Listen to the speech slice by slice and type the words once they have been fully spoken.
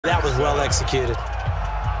That was well executed.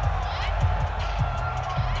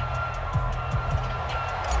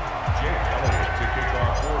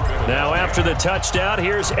 Now after the touchdown,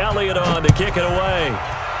 here's Elliott on to kick it away.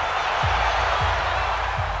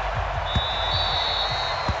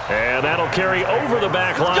 And that'll carry over the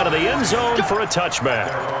back line of the end zone for a touchback.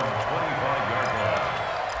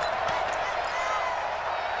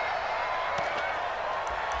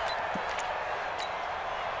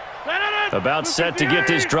 About set to get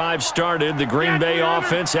this drive started, the Green Bay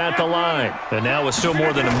offense at the line. And now with still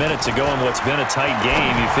more than a minute to go in what's been a tight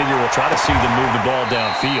game, you figure we'll try to see them move the ball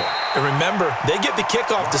downfield. And remember, they get the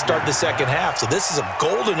kickoff to start the second half, so this is a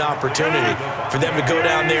golden opportunity for them to go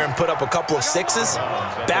down there and put up a couple of sixes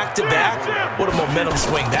back-to-back. What a momentum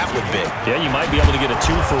swing that would be. Yeah, you might be able to get a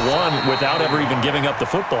 2-for-1 without ever even giving up the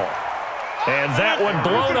football. And that one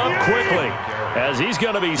blown up quickly as he's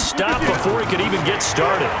going to be stopped before he could even get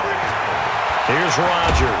started. Here's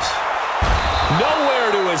Rodgers.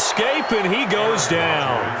 Nowhere to escape, and he goes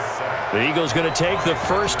down. The Eagles going to take the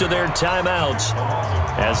first of their timeouts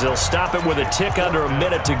as they'll stop it with a tick under a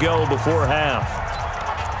minute to go before half.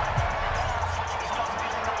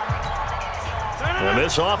 And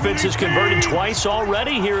this offense has converted twice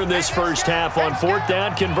already here in this first half on fourth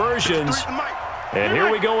down conversions. And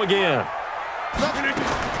here we go again.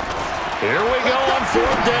 Here we go on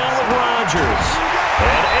fourth down with Rodgers.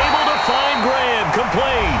 And able to find Graham,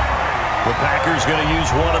 complete. The Packers going to use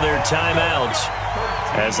one of their timeouts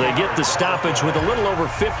as they get the stoppage with a little over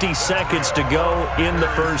 50 seconds to go in the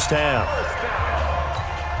first half.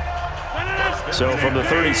 So from the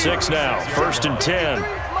 36 now, 1st and 10.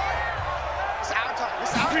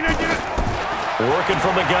 Working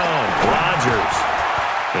from the gun, Rodgers.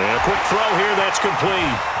 And a quick throw here, that's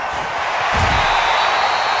complete.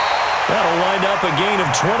 That'll wind up a gain of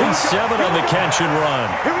 27 on the catch and run.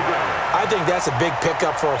 I think that's a big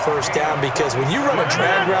pickup for a first down because when you run a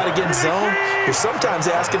drag route against zone, you're sometimes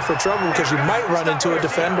asking for trouble because you might run into a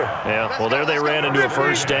defender. Yeah, well, there they ran into a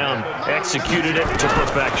first down, executed it to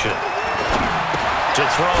perfection. To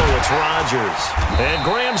throw, it's Rodgers. And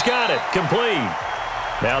Graham's got it, complete.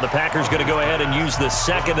 Now the Packers going to go ahead and use the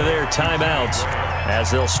second of their timeouts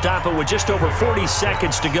as they'll stop it with just over 40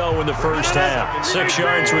 seconds to go in the first half. 6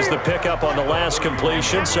 yards was the pickup on the last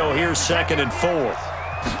completion, so here's 2nd and 4.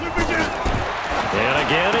 And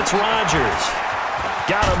again, it's Rodgers.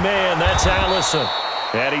 Got a man, that's Allison.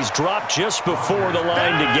 And he's dropped just before the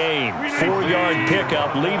line to gain. 4-yard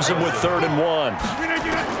pickup leaves him with 3rd and 1.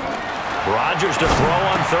 Rodgers to throw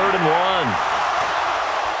on 3rd and 1.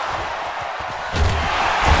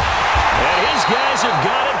 Guys have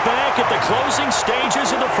got it back at the closing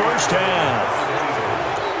stages of the first half.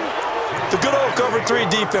 The good old cover 3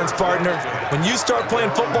 defense, partner. When you start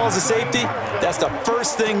playing football as a safety, that's the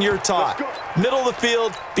first thing you're taught. Middle of the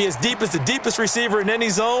field, be as deep as the deepest receiver in any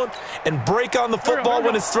zone, and break on the football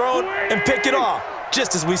when it's thrown and pick it off,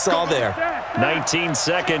 just as we saw there. 19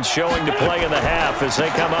 seconds showing to play in the half as they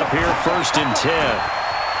come up here 1st and 10.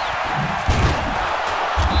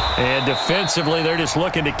 And defensively, they're just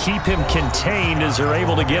looking to keep him contained as they're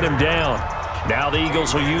able to get him down. Now the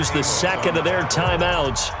Eagles will use the second of their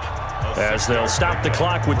timeouts as they'll stop the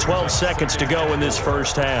clock with 12 seconds to go in this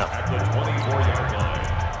first half.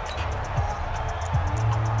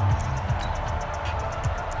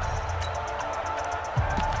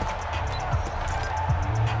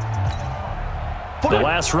 The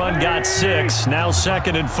last run got 6, now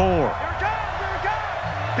 2nd and 4.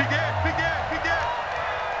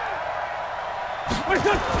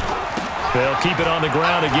 They'll keep it on the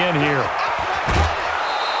ground again here.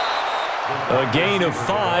 A gain of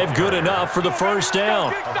 5, good enough for the first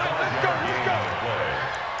down. First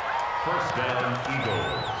down,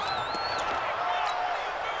 Eagles.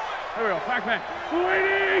 There we go, back.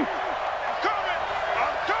 Waiting! I'm coming!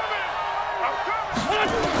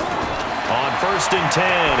 On 1st and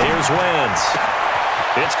 10, here's Wentz.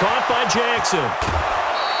 It's caught by Jackson.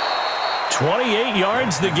 28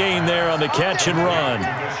 yards the gain there on the catch and run.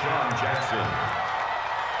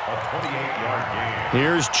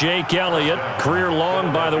 Here's Jake Elliott. Career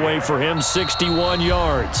long, by the way, for him, 61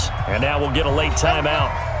 yards. And now we'll get a late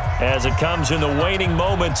timeout as it comes in the waning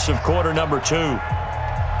moments of quarter number 2.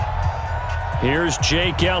 Here's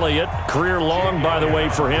Jake Elliott. Career long, by the way,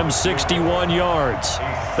 for him, 61 yards.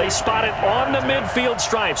 They spot it on the midfield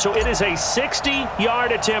stripe, so it is a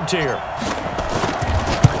 60-yard attempt here.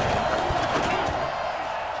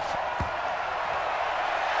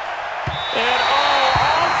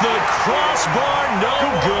 Crossbar, no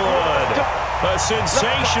good. A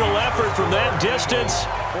sensational effort from that distance.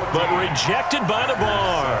 but rejected by the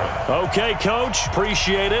bar. Okay, Coach,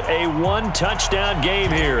 appreciate it. A one-touchdown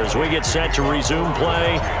game here as we get set to resume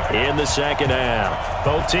play in the second half.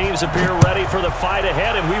 Both teams appear ready for the fight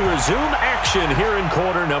ahead, and we resume action here in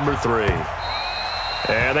quarter number 3.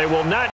 And they will not